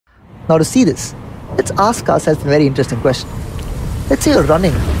Now to see this, let's ask ourselves a very interesting question. Let's say you're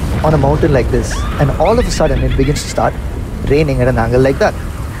running on a mountain like this, and all of a sudden it begins to start raining at an angle like that.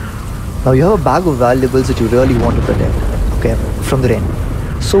 Now you have a bag of valuables that you really want to protect, okay, from the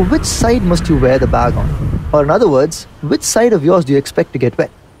rain. So which side must you wear the bag on? Or in other words, which side of yours do you expect to get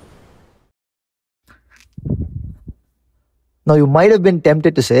wet? Now you might have been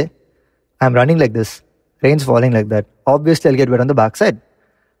tempted to say, I'm running like this, rain's falling like that, obviously I'll get wet on the back side.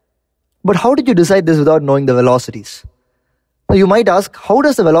 But how did you decide this without knowing the velocities? Now you might ask, how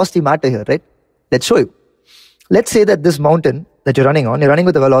does the velocity matter here, right? Let's show you. Let's say that this mountain that you're running on, you're running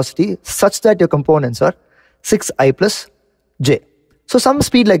with a velocity such that your components are 6i plus j. So some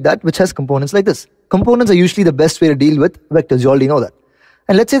speed like that which has components like this. Components are usually the best way to deal with vectors, you already know that.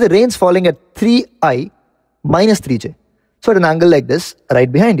 And let's say the rain's falling at 3i minus 3j. So at an angle like this,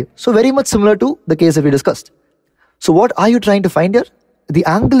 right behind you. So very much similar to the case that we discussed. So what are you trying to find here? The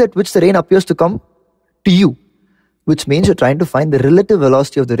angle at which the rain appears to come to you, which means you're trying to find the relative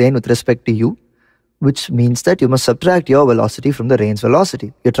velocity of the rain with respect to you, which means that you must subtract your velocity from the rain's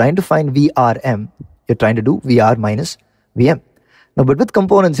velocity. You're trying to find VRM. You're trying to do VR minus VM. Now, but with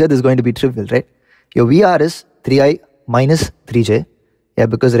components here, this is going to be trivial, right? Your VR is 3i minus 3j, yeah,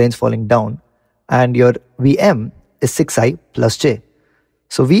 because the rain's falling down. And your VM is 6i plus j.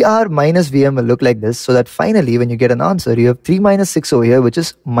 So VR minus VM will look like this, so that finally when you get an answer, you have 3 minus 6 over here, which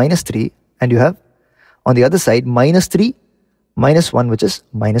is minus 3, and you have on the other side minus 3 minus 1, which is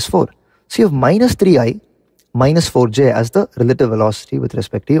minus 4. So you have minus 3i minus 4j as the relative velocity with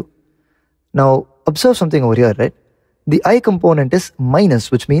respect to you. Now observe something over here, right? The I component is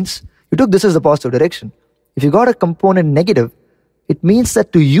minus, which means you took this as the positive direction. If you got a component negative, it means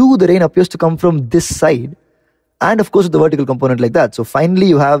that to you the rain appears to come from this side, and of course with the vertical component like that. So finally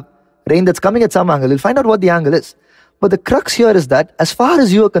you have rain that's coming at some angle. You'll find out what the angle is. But the crux here is that as far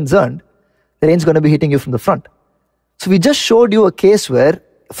as you are concerned, the rain's going to be hitting you from the front. So we just showed you a case where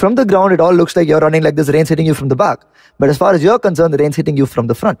from the ground it all looks like you're running like this, the rain's hitting you from the back. But as far as you're concerned, the rain's hitting you from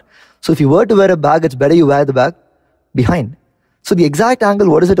the front. So if you were to wear a bag, it's better you wear the bag behind. So the exact angle,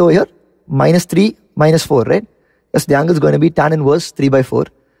 what is it over here? Minus 3, minus 4, right? Yes, the angle is going to be tan inverse 3 by 4.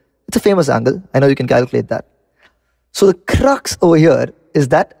 It's a famous angle. I know you can calculate that. So the crux over here is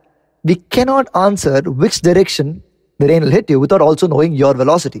that we cannot answer which direction the rain will hit you without also knowing your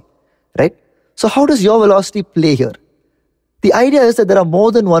velocity, right? So how does your velocity play here? The idea is that there are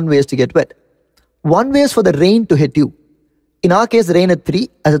more than one ways to get wet. One way is for the rain to hit you. In our case, the rain at 3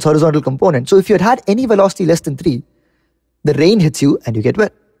 as its horizontal component. So if you had any velocity less than 3, the rain hits you and you get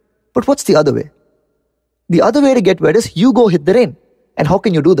wet. But what's the other way? The other way to get wet is you go hit the rain. And how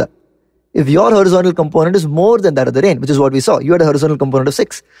can you do that? If your horizontal component is more than that of the rain, which is what we saw. You had a horizontal component of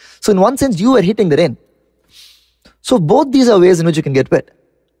 6. So in one sense, you were hitting the rain. So both these are ways in which you can get wet.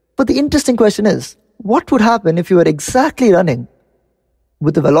 But the interesting question is, what would happen if you were exactly running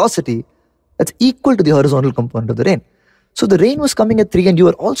with a velocity that's equal to the horizontal component of the rain? So the rain was coming at 3 and you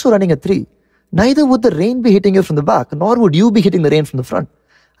were also running at 3. Neither would the rain be hitting you from the back, nor would you be hitting the rain from the front.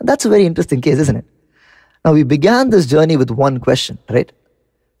 And that's a very interesting case, isn't it? Now we began this journey with one question, right?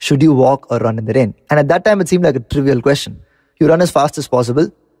 Should you walk or run in the rain? And at that time, it seemed like a trivial question. You run as fast as possible,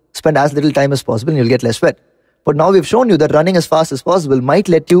 spend as little time as possible, and you'll get less wet. But now we've shown you that running as fast as possible might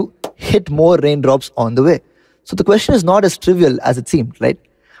let you hit more raindrops on the way. So the question is not as trivial as it seemed, right?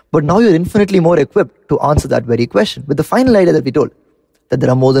 But now you're infinitely more equipped to answer that very question with the final idea that we told, that there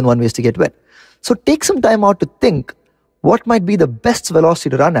are more than one ways to get wet. So take some time out to think what might be the best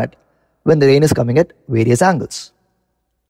velocity to run at when the rain is coming at various angles.